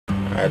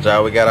Alright,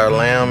 y'all, we got our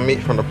lamb meat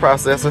from the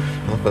processor.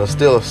 I'm gonna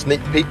steal a sneak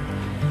peek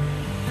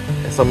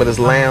at some of this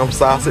lamb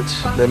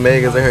sausage that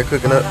Meg is in here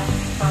cooking up.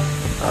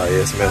 Oh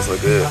yeah, it smells so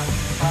good.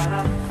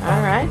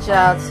 Alright,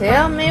 y'all,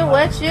 tell me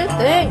what you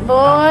think,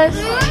 boys.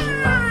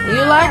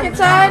 You like it,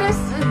 Titus?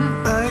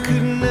 I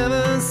could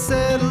never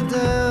settle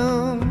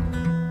down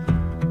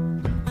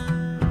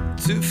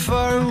too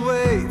far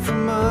away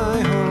from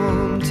my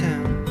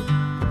hometown.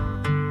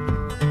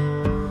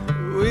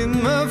 With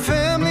my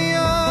family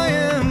I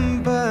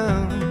am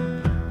bound.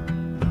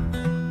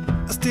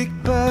 I stick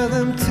by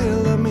them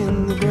till I'm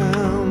in the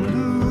ground.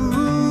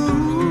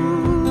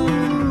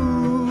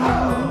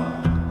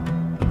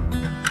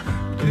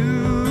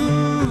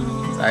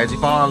 I.A.G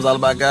Farms, all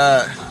about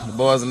God. The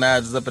boys and I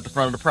are just up at the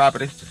front of the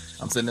property.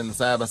 I'm sitting in the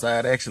side by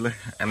side actually,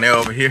 and they're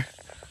over here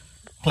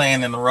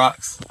playing in the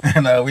rocks.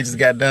 And we just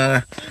got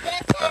done.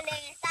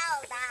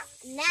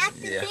 Not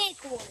the big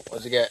one.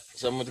 What you got?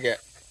 Show me what you got.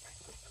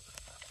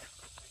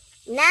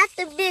 Not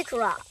the big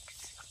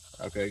rocks.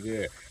 Okay,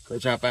 good. So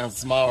you're trying to find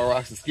some small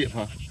rocks to skip,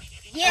 huh?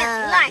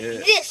 Yes, like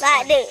this.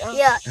 Like this.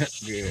 Yeah.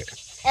 Good.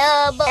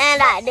 But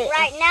like this.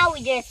 Right now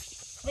we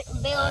just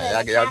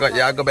build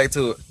y'all go back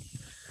to it.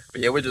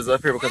 But yeah, we're just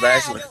up here because I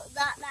actually...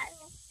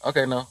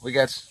 Okay, no, we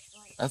got you.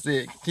 That's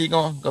it. Keep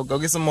going. Go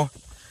get some more.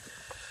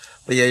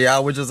 But yeah,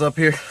 y'all, we're just up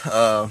here.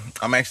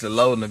 I'm actually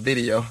loading the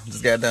video.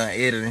 Just got done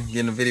editing,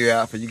 getting the video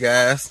out for you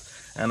guys.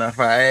 And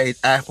for our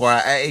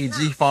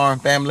I.A.G farm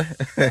family.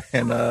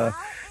 And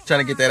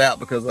trying to get that out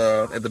because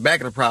at the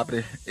back of the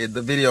property,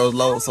 the videos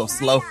load so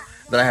slow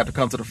that I have to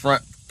come to the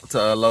front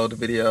to load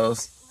the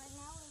videos.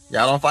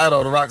 Y'all don't fight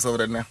over the rocks over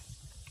there now.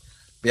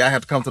 But yeah, I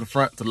have to come to the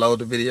front to load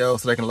the video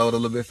so they can load a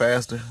little bit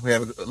faster. We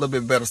have a little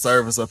bit better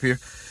service up here.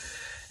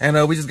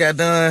 And we just got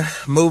done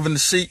moving the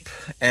sheep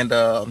and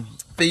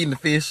feeding the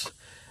fish.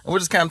 And we're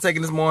just kind of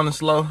taking this morning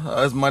slow.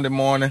 It's Monday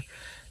morning.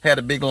 Had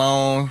a big,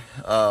 long,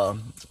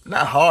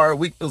 not hard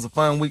week. It was a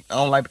fun week. I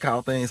don't like to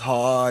call things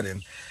hard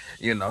and,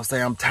 you know,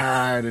 say I'm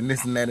tired and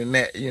this and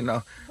that, you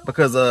know.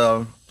 Because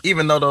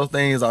even though those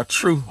things are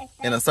true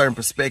in a certain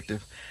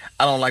perspective,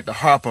 I don't like to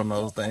harp on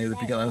those things, if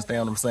you can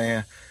understand what I'm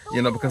saying.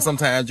 You know, because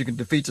sometimes you can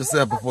defeat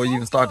yourself before you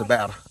even start the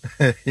battle.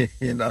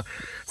 You know,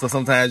 so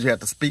sometimes you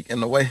have to speak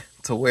in a way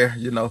to where,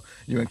 you know,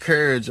 you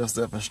encourage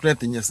yourself and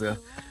strengthen yourself.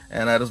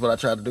 And that's what I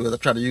try to do, is I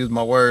try to use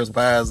my words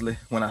wisely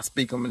when I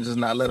speak them and just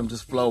not let them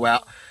just flow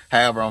out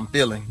however I'm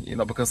feeling, you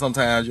know, because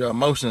sometimes your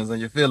emotions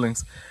and your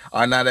feelings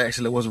are not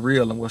actually what's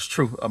real and what's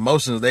true.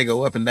 Emotions, they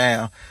go up and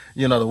down.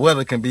 You know, the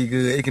weather can be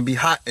good. It can be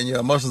hot and your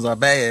emotions are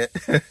bad.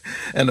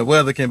 And the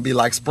weather can be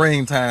like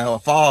springtime or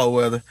fall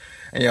weather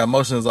and your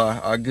emotions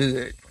are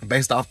good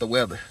based off the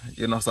weather,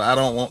 you know. So I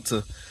don't want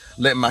to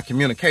let my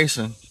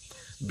communication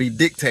be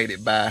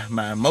dictated by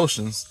my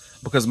emotions,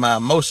 because my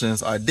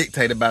emotions are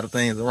dictated by the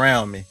things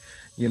around me,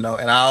 you know.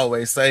 And I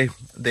always say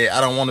that I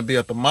don't want to be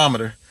a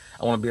thermometer.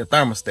 I want to be a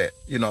thermostat.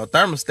 You know, a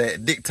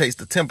thermostat dictates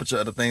the temperature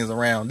of the things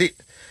around it.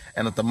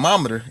 And a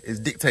thermometer is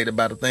dictated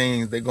by the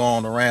things that go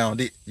on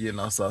around it, you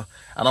know. So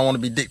I don't want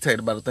to be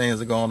dictated by the things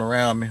that go on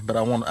around me, but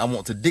I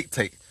want to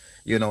dictate,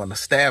 you know, and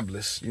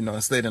establish, you know,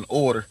 and set in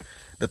order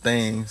the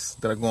things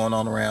that are going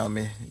on around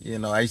me. You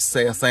know, I used to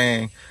say a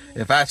saying,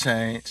 if I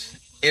change,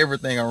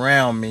 everything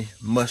around me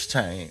must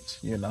change,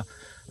 you know.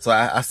 So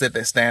I set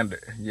that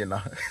standard, you know.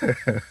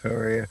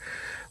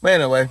 But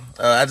anyway,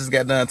 I just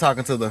got done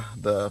talking to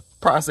the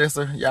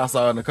processor. Y'all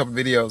saw in a couple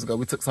videos ago,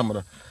 we took some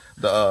of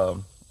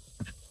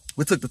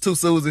we took the 2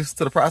 Susies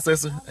to the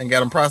processor and got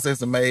them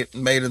processed and made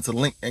into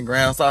link and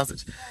ground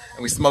sausage.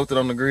 And we smoked it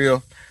on the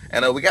grill.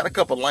 And we got a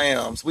couple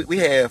lambs. We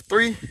have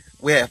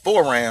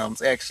 4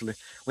 rams, actually.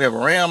 We have a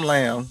ram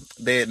lamb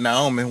that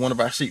Naomi, one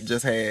of our sheep,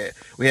 just had.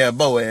 We have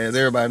Boaz.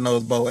 Everybody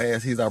knows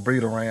Boaz. He's our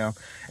breeder ram.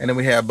 And then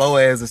we have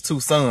Boaz's 2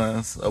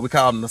 sons. We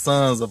call them the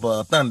sons of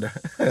Thunder.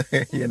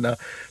 You know,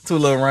 2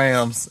 little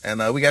rams.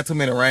 And we got too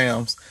many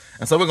rams.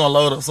 And so we're going to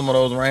load up some of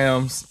those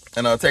rams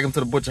and take them to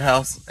the butcher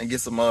house and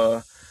get some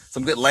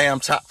good lamb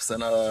chops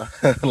and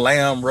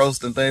lamb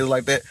roast and things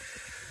like that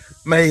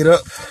made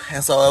up.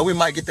 And so we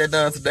might get that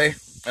done today.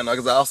 And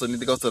because I also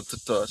need to go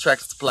to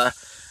Tractor Supply,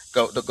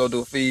 go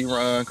do a feed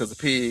run, because the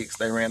pigs,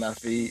 they ran out of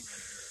feed.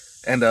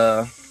 And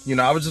you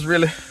know,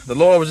 the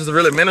Lord was just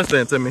really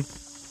ministering to me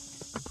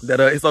that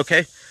it's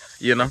okay,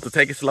 you know, to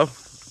take it slow.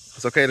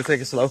 It's okay to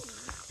take it slow,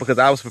 because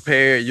I was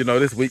prepared, you know,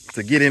 this week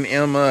to get in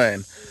Emma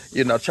and,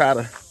 you know, try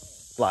to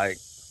like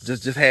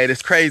just have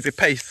this crazy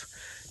pace,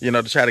 you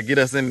know, to try to get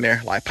us in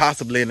there, like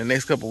possibly in the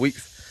next couple of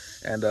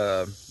weeks. And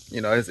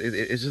you know, it's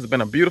just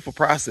been a beautiful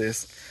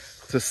process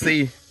to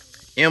see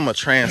Emma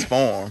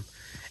transform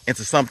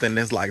into something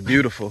that's like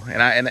beautiful.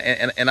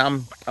 And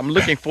I'm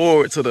looking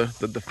forward to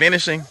the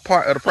finishing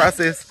part of the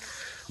process,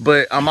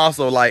 but I'm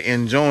also like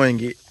enjoying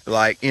it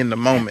like in the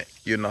moment,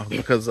 you know,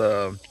 because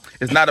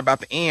it's not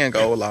about the end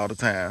goal all the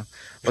time,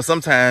 but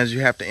sometimes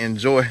you have to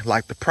enjoy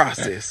like the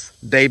process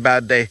day by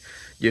day,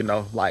 you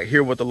know, like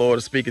hear what the Lord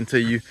is speaking to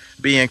you,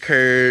 be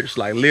encouraged,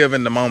 like live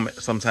in the moment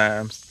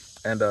sometimes.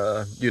 And,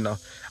 you know,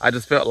 I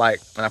just felt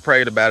like, and I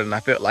prayed about it, and I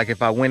felt like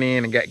if I went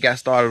in and got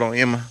started on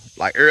Emma,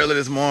 like early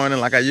this morning,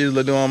 like I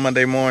usually do on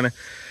Monday morning,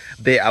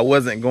 that I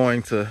wasn't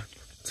going to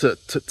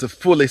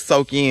fully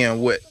soak in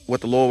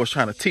what the Lord was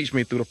trying to teach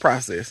me through the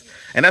process.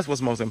 And that's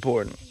what's most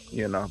important,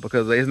 you know,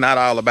 because it's not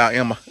all about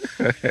Emma.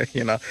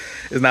 You know,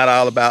 it's not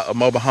all about a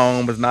mobile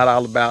home. It's not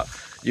all about,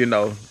 you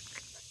know,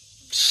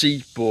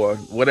 sheep or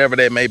whatever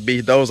that may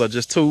be. Those are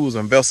just tools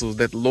and vessels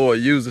that the Lord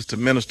uses to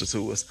minister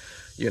to us,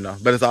 you know,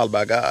 but it's all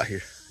about God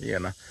here, you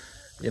know.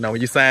 You know,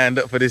 when you signed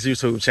up for this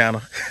YouTube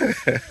channel,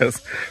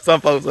 some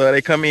folks,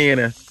 they come in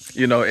and,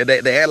 you know,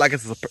 they act like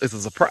it's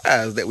a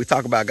surprise that we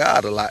talk about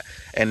God a lot,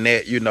 and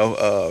that, you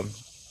know,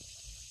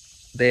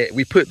 that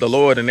we put the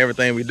Lord in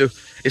everything we do.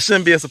 It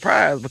shouldn't be a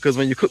surprise, because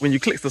when you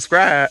click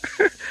subscribe,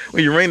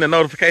 when you ring the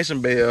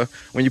notification bell,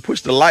 when you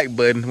push the like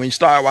button, when you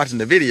start watching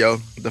the video,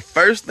 the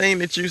first thing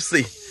that you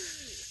see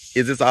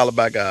is it's all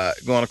about God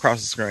going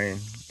across the screen.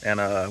 And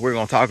we're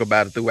going to talk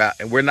about it throughout.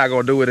 And we're not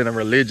going to do it in a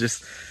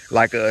religious,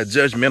 like a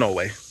judgmental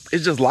way.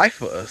 It's just life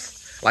for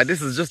us. Like,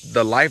 this is just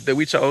the life that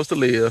we chose to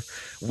live.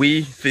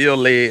 We feel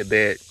led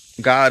that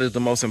God is the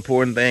most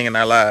important thing in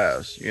our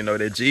lives. You know,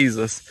 that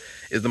Jesus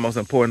is the most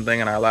important thing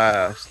in our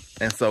lives.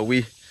 And so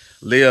we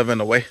live in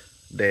a way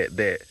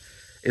that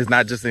is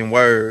not just in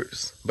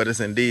words, but it's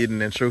in deed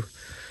and in truth.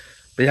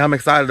 But yeah, I'm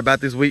excited about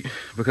this week,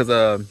 because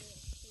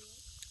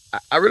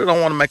I really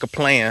don't want to make a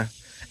plan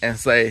and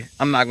say,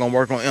 I'm not going to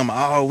work on Emma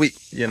all week,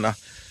 you know.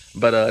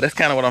 But that's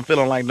kind of what I'm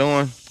feeling like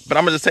doing. But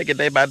I'm going to just take it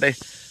day by day,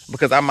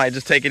 because I might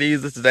just take it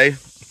easy today.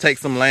 Take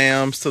some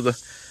lambs to the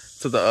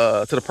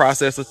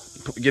processor,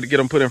 get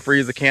them put in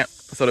freezer camp,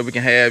 so that we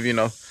can have, you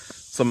know,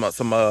 some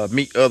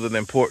meat other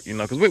than pork, you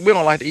know, because we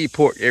don't like to eat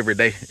pork every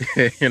day.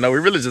 You know, we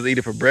really just eat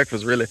it for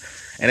breakfast, really.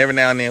 And every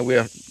now and then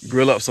we'll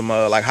grill up some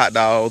like hot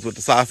dogs with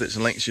the sausage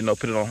links, you know,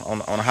 put it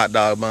on a hot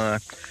dog bun.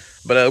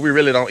 But we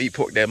really don't eat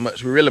pork that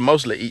much. We really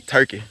mostly eat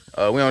turkey.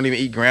 We don't even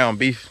eat ground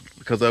beef,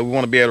 because we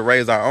want to be able to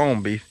raise our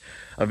own beef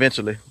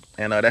eventually.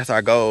 And that's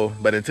our goal.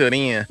 But until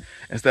then,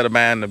 instead of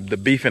buying the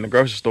beef in the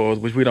grocery stores,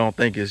 which we don't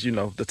think is, you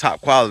know, the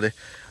top quality,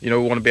 you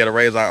know, we want to be able to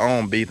raise our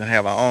own beef and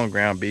have our own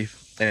ground beef.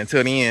 And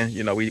until then,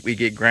 you know, we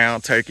get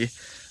ground turkey,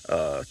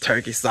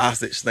 turkey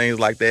sausage, things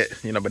like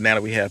that. You know, but now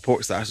that we have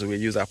pork sausage, we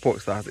use our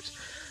pork sausage.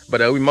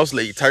 But we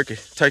mostly eat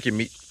turkey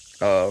meat,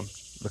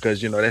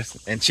 because, you know,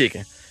 that's, and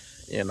chicken.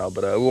 You know,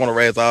 but we want to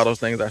raise all those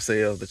things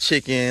ourselves. The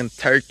chicken,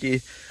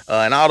 turkey,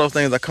 and all those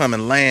things are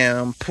coming.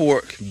 Lamb,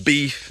 pork,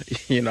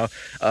 beef, you know,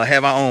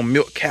 have our own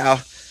milk cow.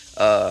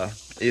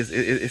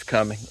 It's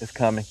coming. It's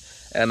coming.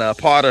 And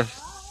part of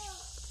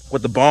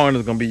what the barn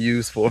is going to be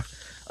used for,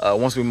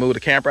 once we move the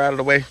camper out of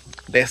the way,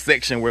 that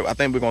section where I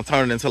think we're going to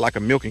turn it into like a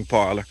milking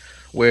parlor,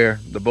 where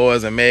the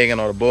boys and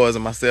Megan, or the boys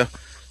and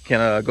myself,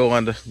 can go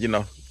under, you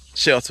know,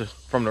 shelter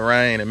from the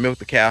rain and milk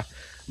the cow.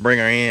 Bring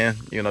her in,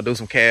 you know, do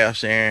some calf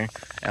sharing,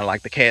 and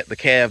like the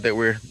calf that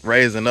we're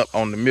raising up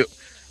on the milk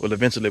will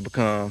eventually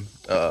become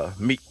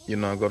meat, you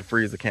know, and go to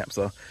freezer camp.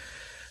 So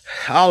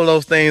all of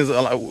those things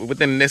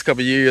within the next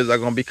couple of years are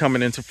going to be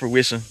coming into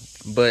fruition.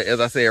 But as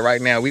I said,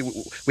 right now we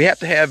have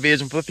to have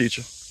vision for the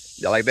future.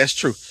 Yeah, like, that's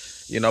true,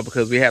 you know,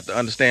 because we have to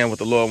understand what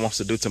the Lord wants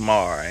to do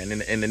tomorrow, and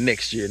in the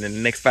next year, and in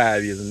the next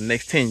 5 years, and the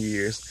next 10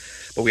 years.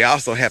 But we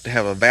also have to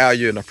have a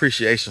value and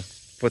appreciation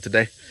for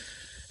today,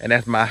 and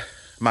that's my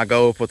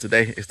goal for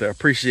today, is to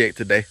appreciate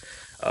today.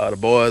 The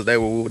boys, we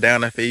were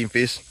down there feeding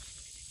fish.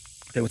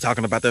 They were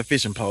talking about their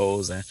fishing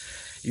poles, and,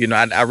 you know,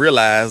 I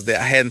realized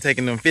that I hadn't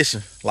taken them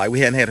fishing. Like,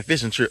 we hadn't had a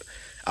fishing trip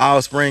all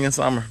spring and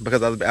summer,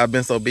 because I've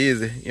been so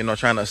busy, you know,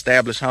 trying to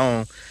establish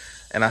home.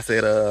 And I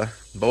said,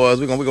 boys,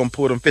 we're gonna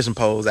pull them fishing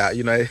poles out.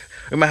 You know,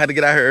 we might have to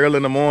get out here early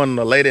in the morning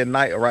or late at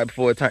night, or right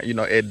before it turns, you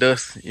know, at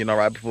dusk, you know,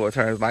 right before it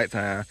turns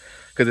nighttime,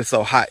 because it's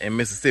so hot in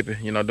Mississippi.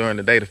 You know, during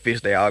the day, the fish,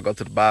 they all go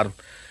to the bottom.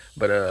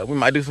 But we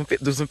might do some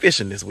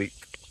fishing this week.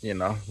 You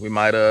know, we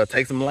might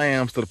take some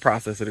lambs to the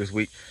processor this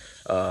week.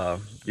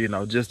 You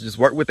know, just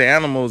work with the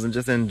animals and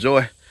just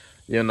enjoy,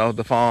 you know,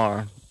 the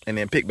farm, and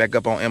then pick back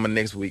up on Emma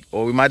next week.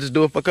 Or we might just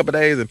do it for a couple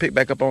of days and pick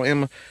back up on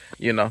Emma,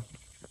 you know,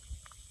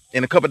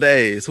 in a couple of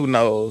days. Who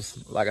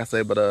knows? Like I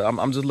said, but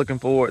I'm just looking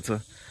forward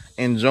to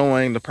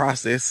enjoying the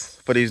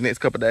process for these next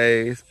couple of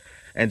days,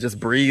 and just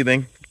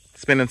breathing,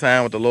 spending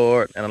time with the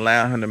Lord, and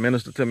allowing Him to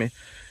minister to me,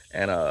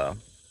 and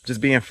just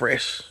being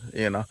fresh,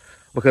 you know,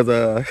 because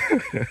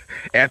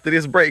after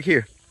this break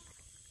here,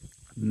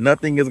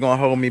 nothing is gonna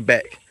hold me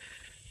back.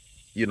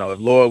 You know, if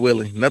Lord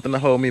willing, nothing to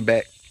hold me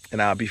back, and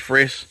I'll be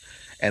fresh.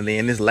 And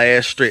then this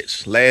last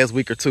stretch, last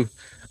week or two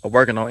of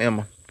working on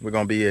Emma, we're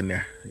gonna be in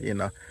there, you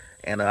know.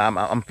 And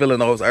I'm feeling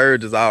those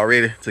urges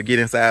already to get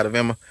inside of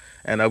Emma.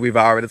 And we've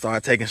already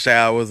started taking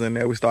showers in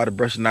there. We started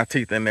brushing our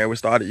teeth in there. We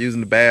started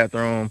using the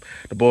bathroom.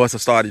 The boys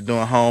have started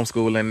doing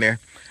homeschool in there.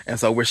 And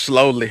so we're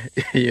slowly,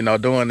 you know,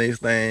 doing these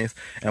things.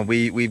 And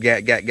we've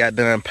got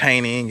done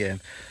painting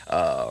and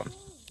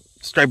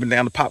scraping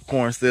down the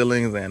popcorn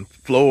ceilings, and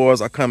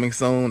floors are coming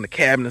soon. The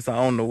cabinets are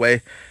on the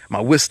way. My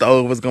wood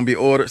stove is gonna be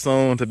ordered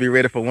soon to be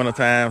ready for winter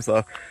time.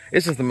 So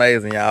it's just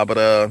amazing, y'all. But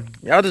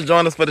y'all just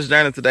join us for this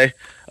journey today.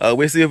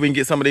 We'll see if we can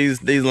get some of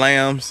these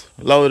lambs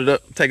loaded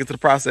up, take it to the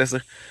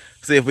processor,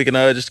 see if we can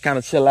just kind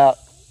of chill out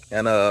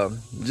and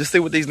just see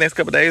what these next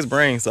couple days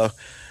bring. So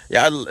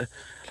y'all,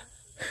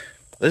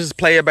 let's just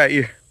play it by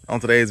ear on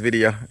today's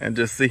video and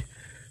just see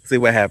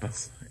what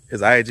happens.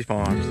 It's I.A.G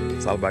Farms.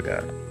 It's all about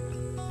God.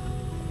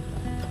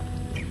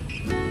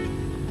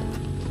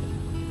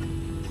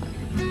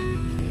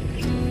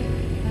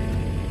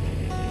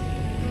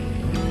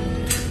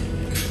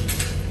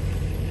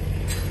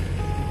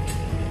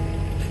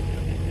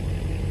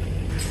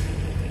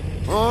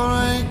 Oh,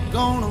 I ain't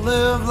gonna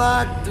live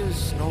like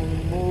this no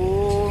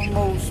more.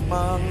 Most of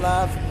my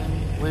life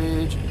been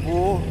waging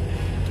war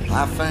till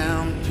I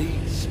found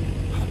peace.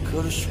 I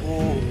could have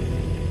swore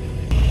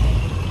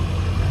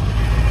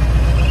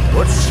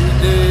what she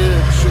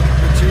did shook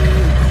me to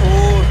the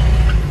core.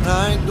 And I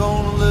ain't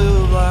gonna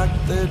live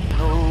like that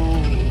no.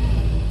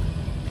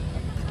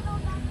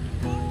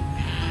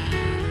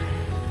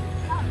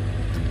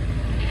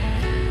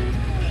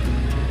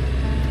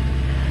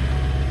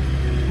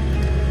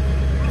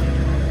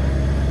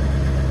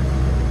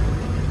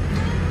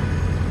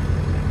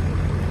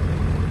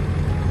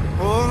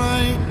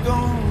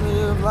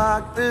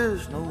 Like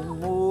this no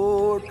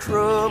more.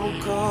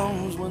 Trouble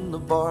comes when the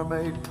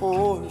barmaid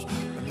pours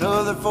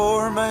another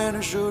for a man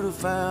who should have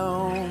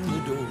found the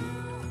door.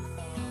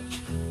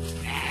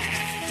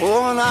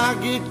 Oh, when I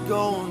get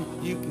going,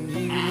 you can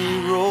hear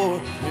me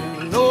roar.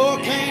 And you know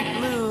I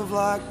can't live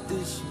like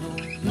this no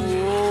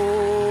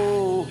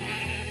more.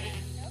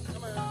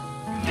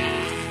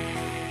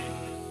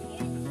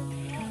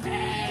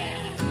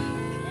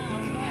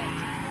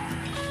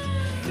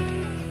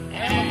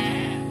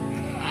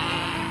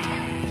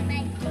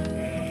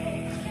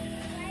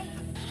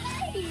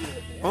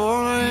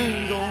 Oh, I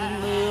ain't gonna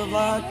live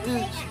like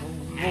this no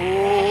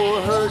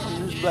more.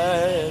 Hurting as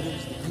bad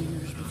as the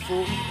years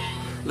before.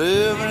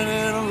 Living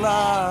in a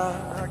lie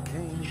I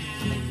can't.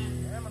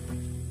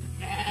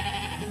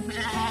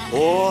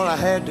 Oh, I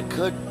had to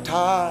cut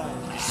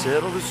ties,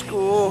 settle the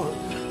score.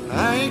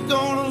 I ain't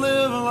gonna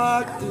live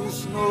like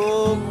this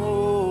no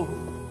more.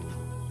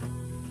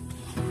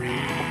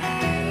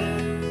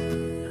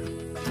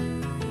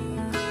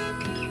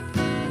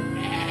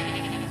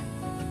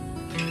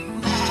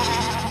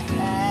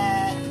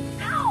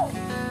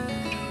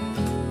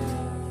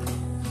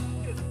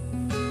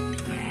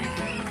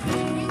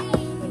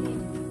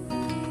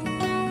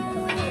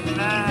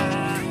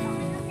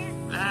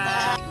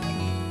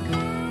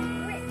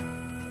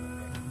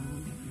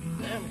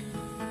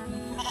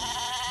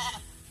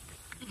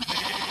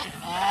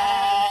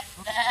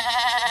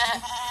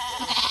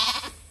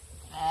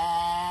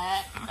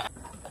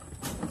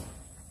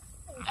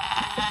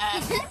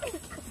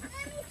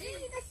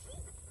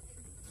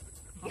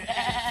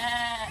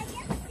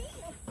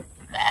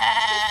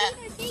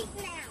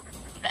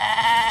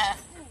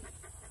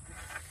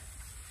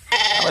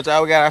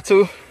 Y'all, we got our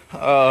 2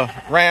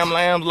 ram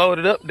lambs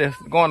loaded up that's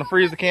going to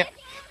freezer camp,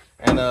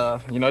 and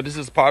you know, this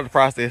is part of the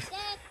process,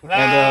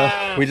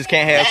 and we just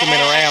can't have too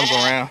many rams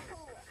around,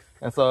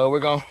 and so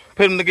we're gonna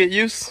put them to good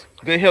use,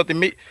 good healthy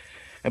meat,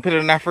 and put it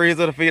in our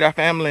freezer to feed our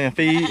family and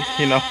feed,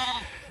 you know,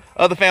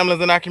 other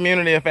families in our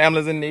community and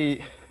families in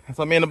need. And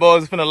so me and the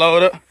boys is finna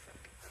load up.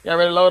 Y'all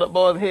ready to load up,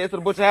 boys? Head to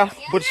the butcher house,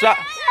 butcher shop.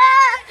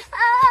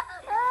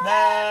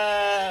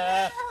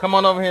 Come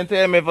on over here and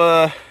tell me if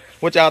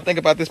what y'all think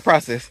about this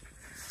process.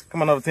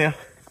 Come on over, Tim.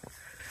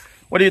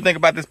 What do you think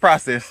about this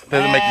process?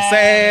 Does it make you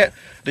sad?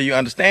 Do you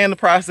understand the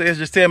process?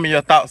 Just tell me your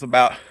thoughts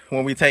about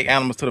when we take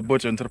animals to the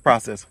butcher and to the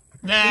processor.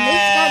 It's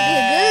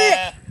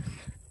gonna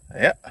be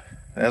good. Yep,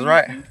 that's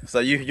right. So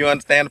you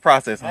understand the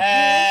process, huh?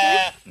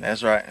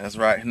 That's right, that's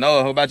right.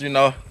 Noah, what about you,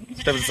 Noah?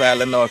 Step aside,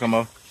 let Noah come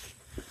over.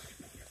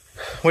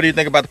 What do you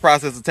think about the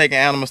process of taking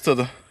animals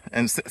to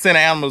sending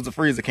animals to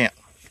freezer camp?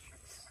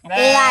 Like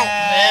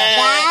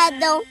drive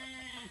them.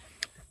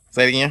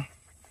 Say it again.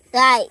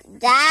 Like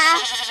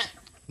drive.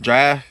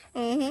 Drive?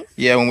 Mhm.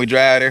 Yeah, when we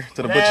drive there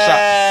to the butcher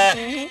shop.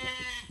 Mhm.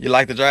 You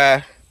like to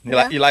drive?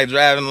 You like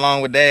driving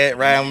along with Dad,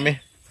 riding with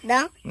me?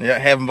 No. Yeah,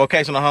 having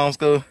vocational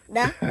homeschool.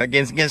 No.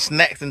 getting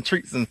snacks and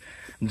treats and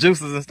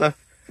juices and stuff.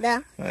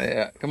 No.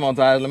 Yeah, come on,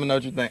 Ty. Let me know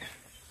what you think.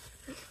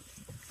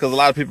 Because a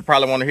lot of people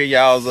probably want to hear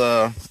y'all's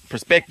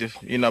perspective,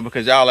 you know,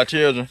 because y'all are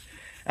children.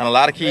 And a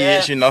lot of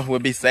kids, you know,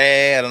 would be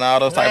sad and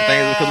all those type of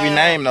things because we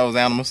name those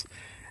animals.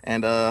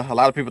 And a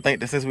lot of people think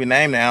that since we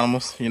name the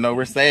animals, you know,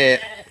 we're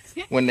sad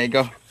when they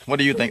go. What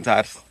do you think,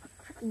 Titus?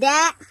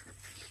 That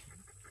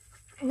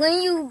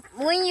when you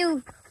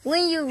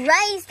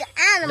raise the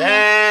animal,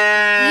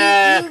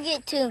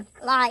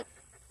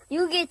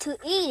 you get to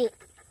eat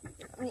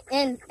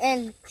it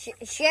and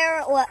share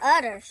it with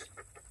others.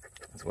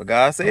 That's what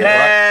God said,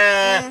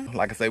 right?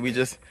 Like I said, we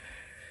just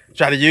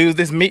try to use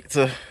this meat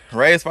to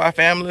raise for our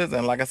families,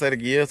 and like I said, to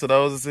give to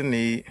those that's in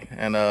need.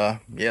 And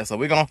yeah, so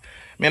me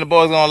and the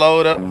boys gonna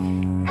load up,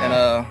 and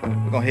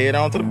we're gonna head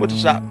on to the butcher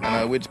shop,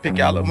 and we'll just pick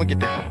y'all up when we get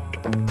there.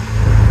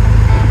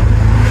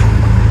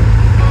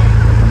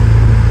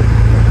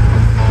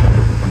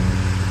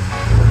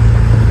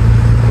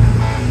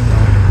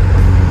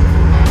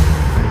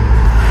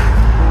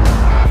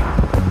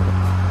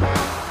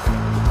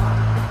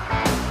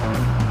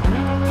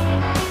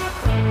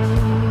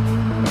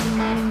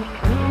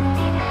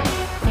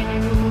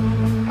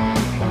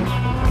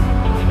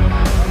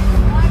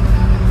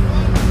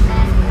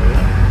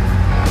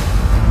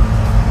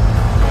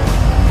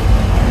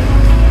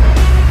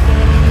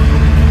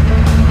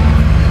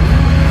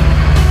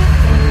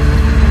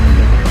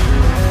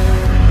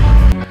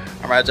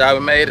 Alright, y'all,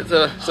 we made it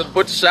to the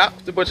butcher shop,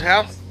 the butcher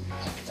house.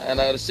 And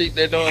the sheep,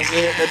 they're doing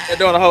good. They're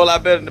doing a whole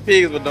lot better than the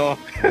pigs were doing.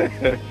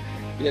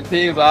 Yeah, the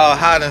pigs are all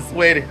hot and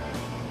sweaty.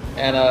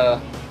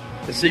 And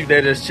the sheep,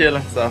 they're just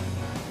chilling. So,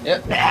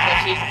 yep, y'all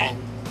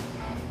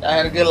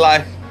had a good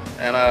life.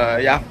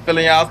 And y'all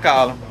feeling y'all's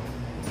calling.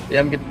 Yeah,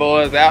 I'm gonna get the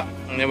boys out,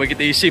 and then we get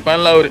these sheep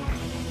unloaded.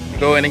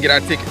 Go in and get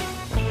our ticket.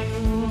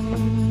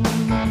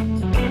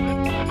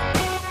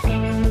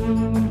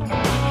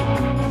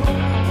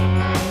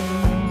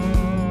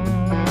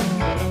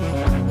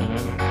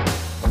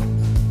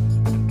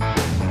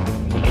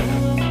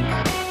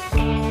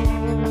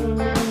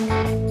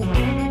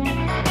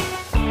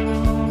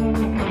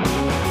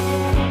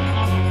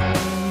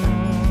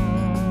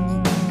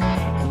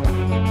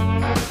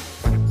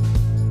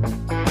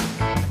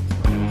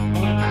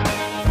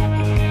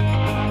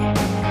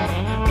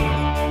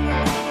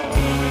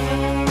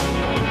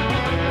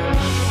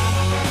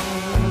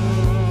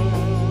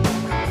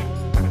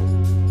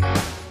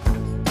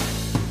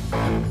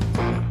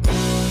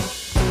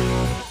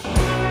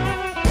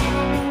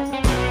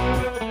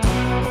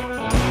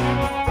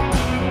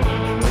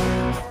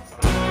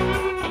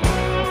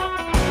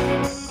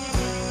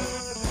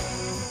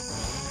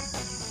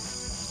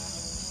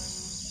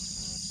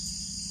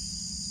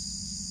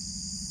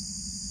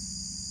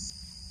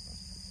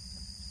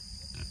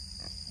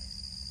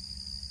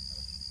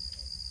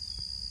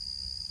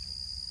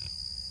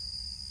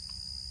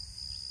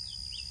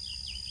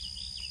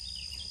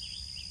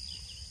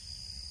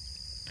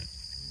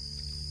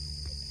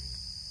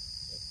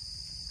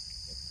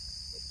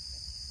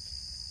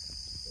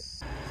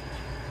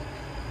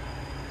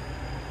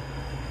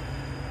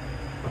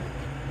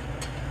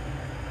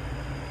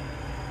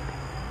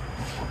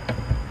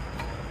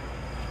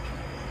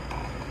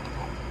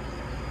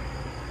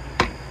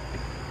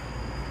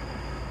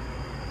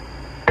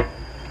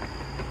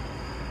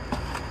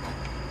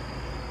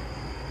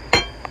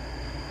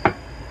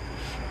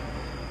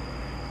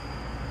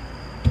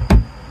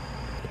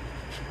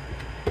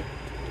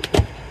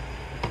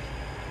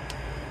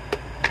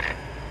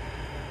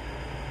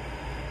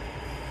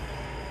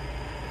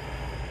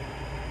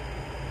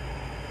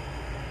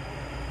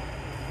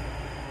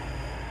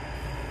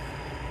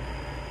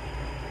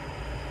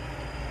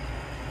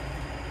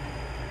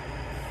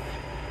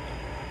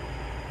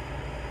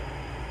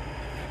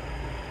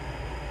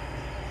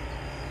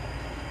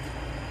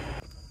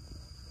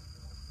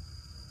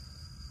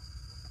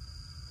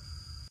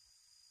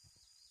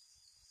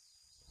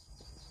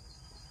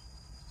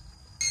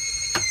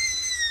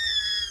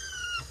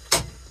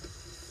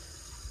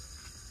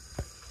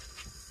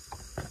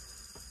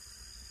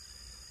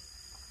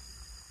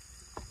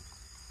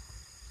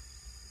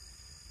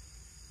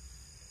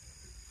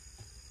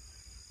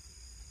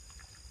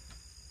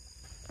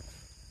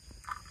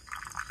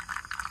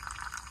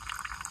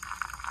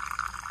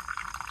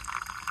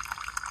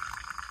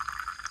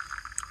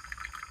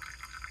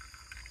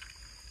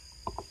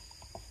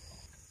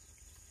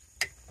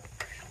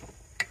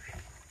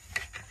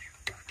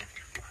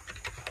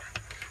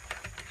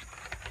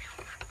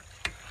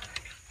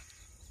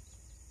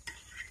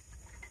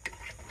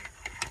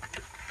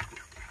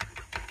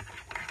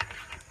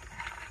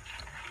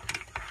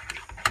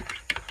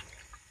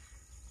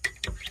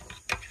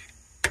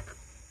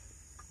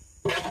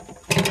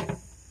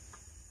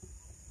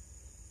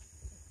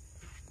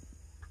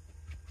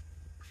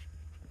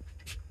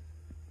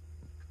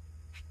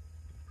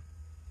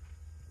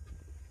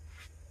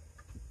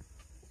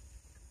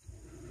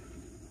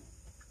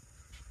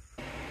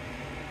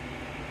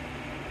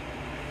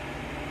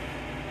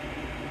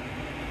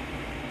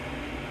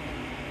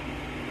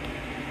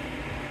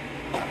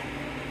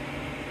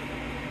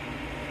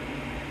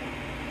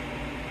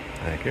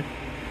 Thank you.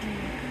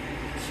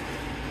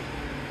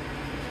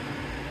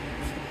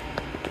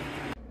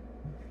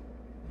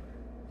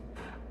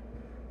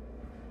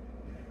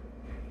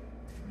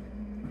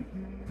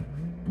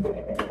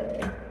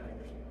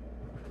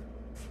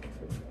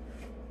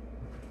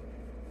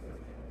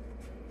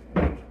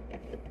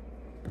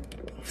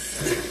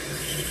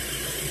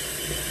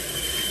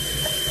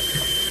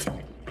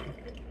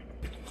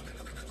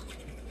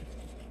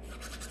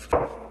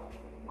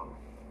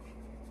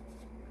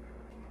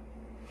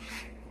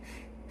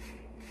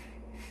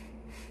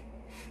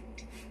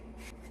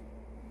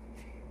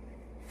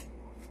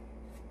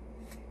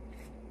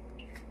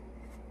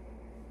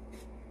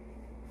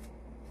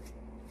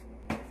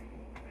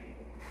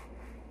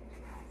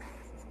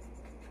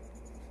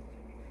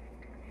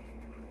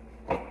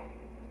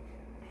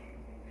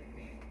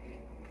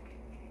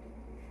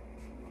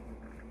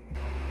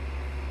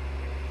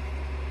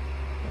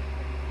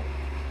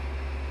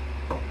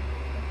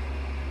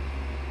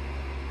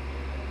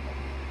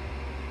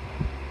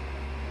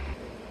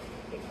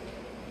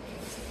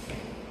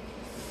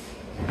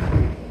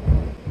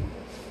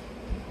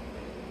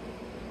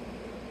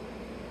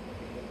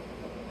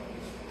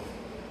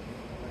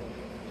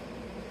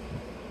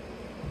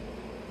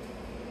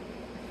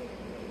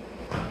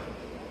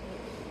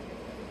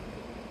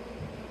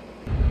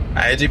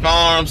 I.A.G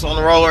Farms on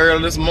the road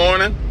early this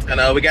morning,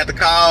 and we got the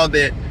call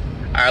that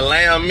our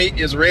lamb meat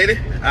is ready.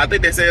 I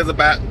think they say it's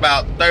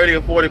about 30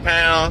 or 40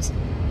 pounds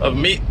of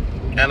meat,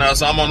 and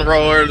so I'm on the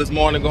road early this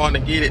morning going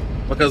to get it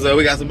because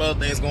we got some other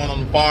things going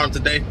on the farm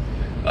today.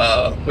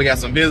 We got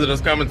some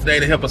visitors coming today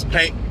to help us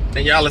paint,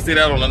 and y'all will see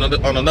that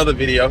on another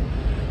video.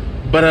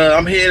 But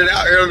I'm headed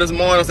out early this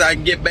morning so I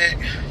can get back.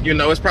 You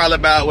know, it's probably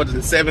about, what is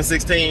it,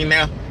 7:16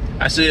 now.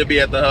 I should be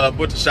at the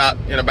butcher shop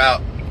in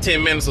about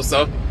 10 minutes or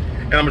so.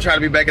 And I'm gonna try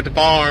to be back at the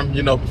farm,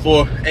 you know,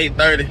 before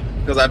 8:30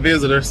 because our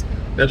visitors,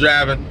 they're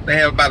driving. They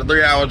have about a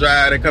 3-hour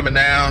drive. They're coming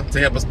down to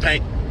help us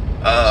paint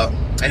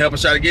and help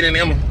us try to get in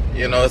Emma.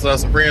 You know, it's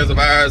some friends of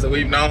ours that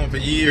we've known for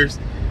years.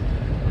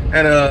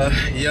 And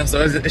yeah,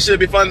 so it should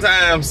be fun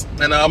times.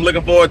 And I'm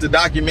looking forward to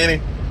documenting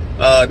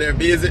their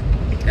visit.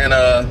 And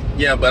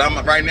yeah,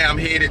 but right now I'm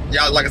headed,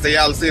 y'all, like I said,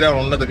 y'all will see that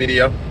on another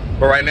video.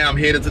 But right now I'm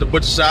headed to the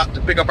butcher shop to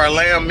pick up our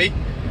lamb meat.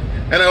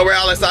 And we're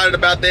all excited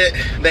about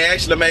that. They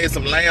actually made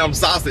some lamb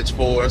sausage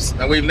for us,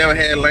 and we've never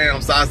had lamb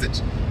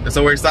sausage. And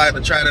so we're excited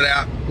to try that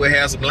out. We'll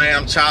have some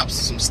lamb chops,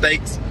 some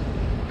steaks,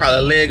 probably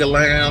a leg of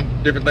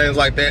lamb, different things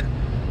like that.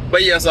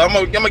 But yeah, so I'm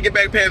gonna get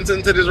back panting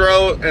into this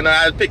road, and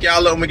I'll pick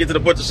y'all up when we get to the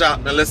butcher shop,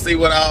 and let's see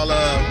what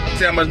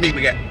see how much meat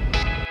we got.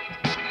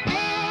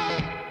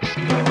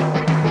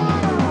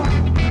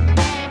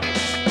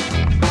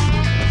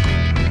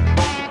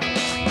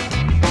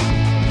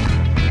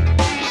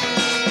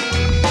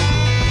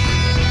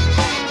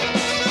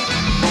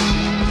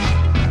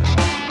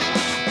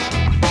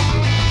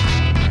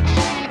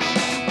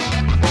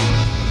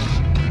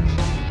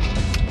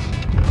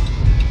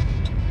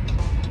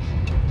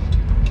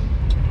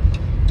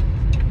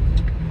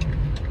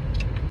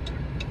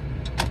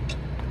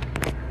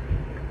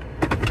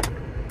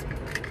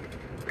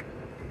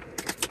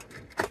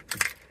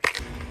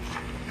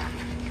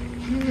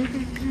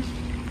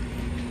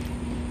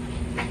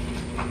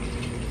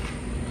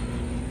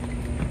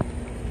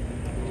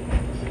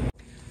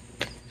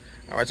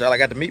 All right, y'all, I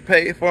got the meat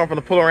paid for. I'm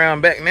gonna pull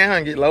around back now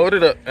and get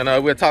loaded up, and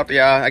we'll talk to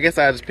y'all. I guess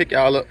I'll just pick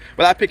y'all up.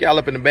 Well, I'll pick y'all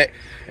up in the back,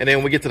 and then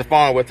when we get to the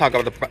farm, we'll talk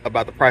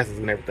about the prices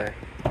and everything.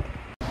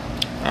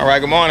 All right,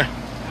 good morning.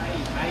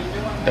 How you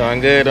doing? Doing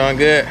good, doing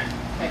good.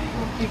 Hey, you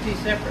want to keep these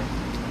separate?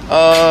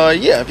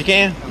 Yeah, if you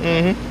can.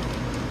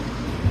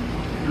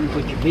 You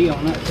put your B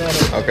on that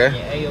side.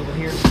 Okay. Your A over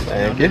here.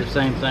 Thank you. Do the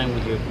same thing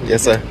with your.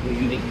 Yes, sir. With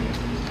your meat.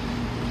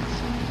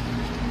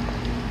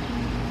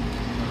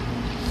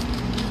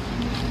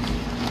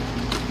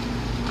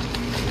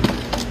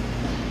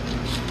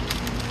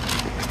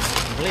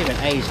 I believe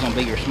an A is going to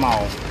be your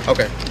small.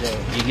 Okay.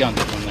 Your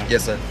youngest one there.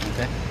 Yes, sir.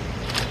 Okay.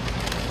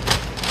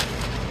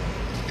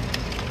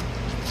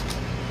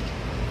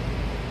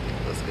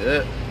 That's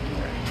good.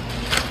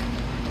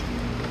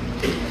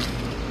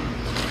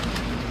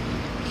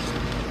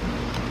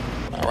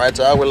 All right,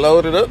 y'all, we're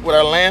loaded up with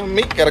our lamb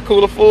meat. Got a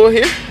cooler full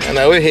here, and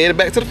we're headed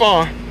back to the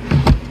farm.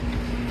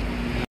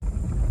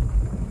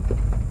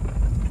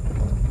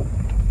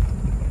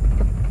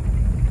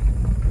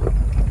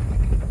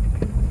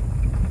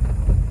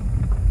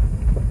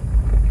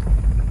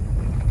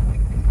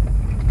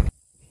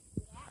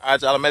 All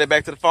right, y'all, I made it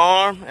back to the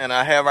farm, and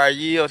I have our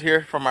yield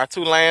here from our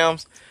 2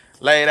 lambs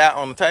laid out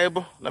on the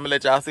table. Let me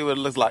let y'all see what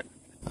it looks like.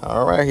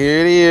 All right, here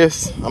it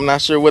is. I'm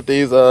not sure what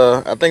these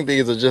I think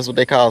these are just what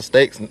they call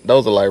steaks.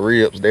 Those are like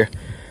ribs there.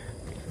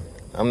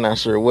 I'm not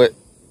sure what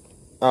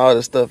all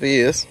this stuff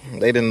is.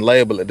 They didn't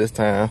label it this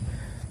time,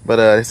 but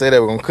they say they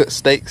were gonna cook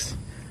steaks,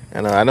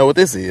 and I know what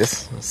this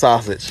is: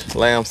 sausage,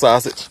 lamb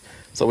sausage.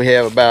 So we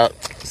have about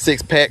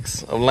 6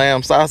 packs of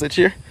lamb sausage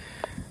here,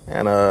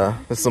 and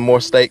there's some more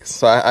steaks.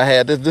 So I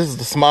had this is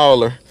the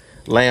smaller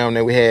lamb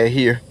that we had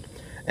here,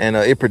 and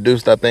it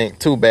produced, I think,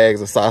 2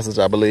 bags of sausage,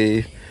 I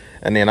believe,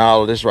 and then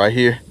all of this right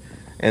here,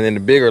 and then the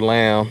bigger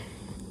lamb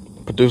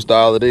produced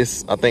all of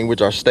this, I think,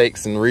 which are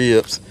steaks and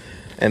ribs,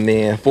 and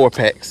then 4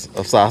 packs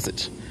of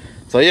sausage.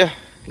 So yeah,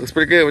 looks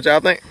pretty good. What y'all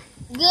think?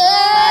 Good.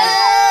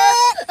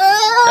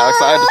 Y'all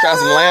excited to try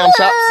some lamb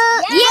chops?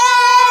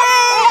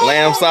 Yeah.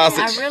 Lamb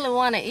sausage. I really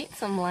want to eat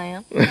some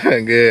lamb.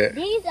 Good.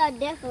 These are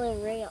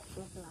definitely ribs.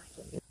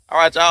 All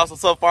right, y'all,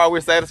 so far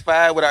we're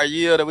satisfied with our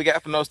yield that we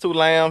got from those 2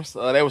 lambs.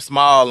 They were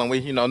small, and we,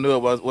 you know, knew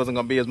it wasn't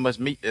gonna be as much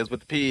meat as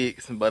with the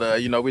pigs,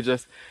 but you know, we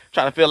just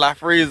trying to fill our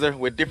freezer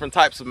with different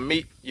types of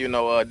meat, you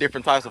know,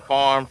 different types of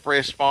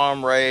fresh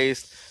farm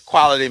raised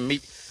quality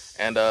meat.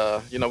 And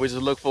you know, we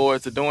just look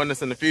forward to doing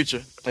this in the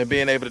future and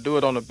being able to do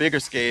it on a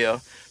bigger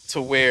scale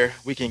to where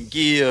we can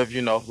give,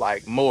 you know,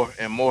 like more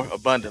and more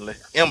abundantly.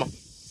 Emma,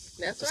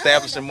 That's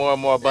establishing more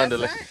and more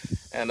abundantly. That's right.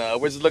 And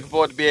we're just looking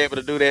forward to be able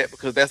to do that,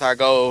 because that's our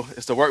goal,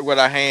 is to work with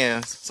our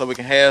hands so we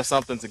can have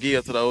something to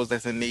give to those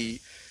that's in need.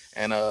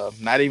 And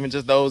not even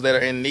just those that are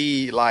in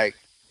need, like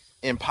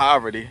in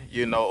poverty,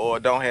 you know, or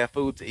don't have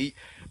food to eat,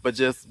 but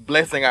just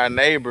blessing our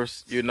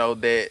neighbors, you know,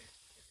 that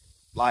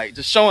like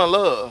just showing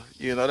love,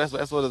 you know, that's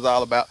what it's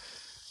all about,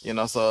 you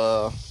know.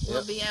 So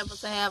we'll be able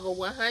to have a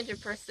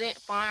 100%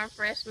 farm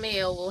fresh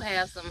meal. We'll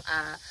have some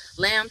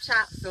lamb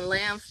chops and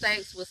lamb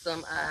steaks with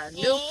some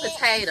new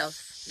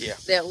potatoes.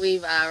 that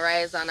we've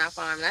raised on our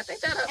farm. And I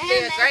think that'll be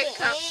a great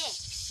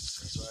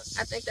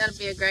I think that'll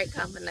be a great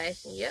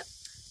combination. Yep.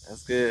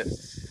 That's good.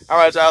 All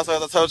right, y'all. So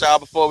as I told y'all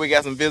before, we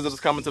got some visitors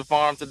coming to the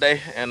farm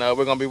today, and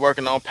we're gonna be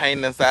working on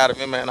painting inside of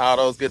him and all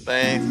those good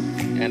things.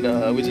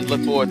 And we just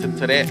look forward to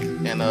that.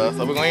 And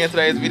so we're gonna end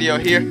today's video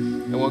here,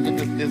 and we'll get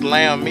this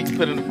lamb meat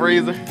put in the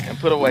freezer and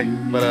put away.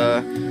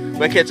 But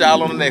we'll catch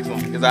y'all on the next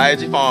one. It's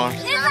I.A.G Farms.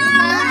 See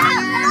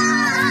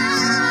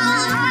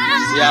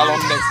y'all on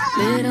the next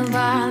one. Little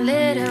by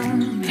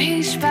little,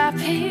 piece by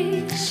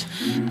piece,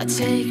 I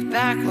take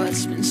back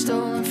what's been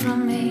stolen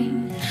from me.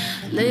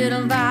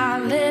 Little by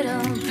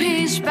little,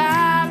 piece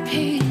by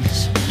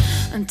piece,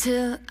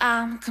 until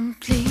I'm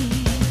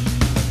complete.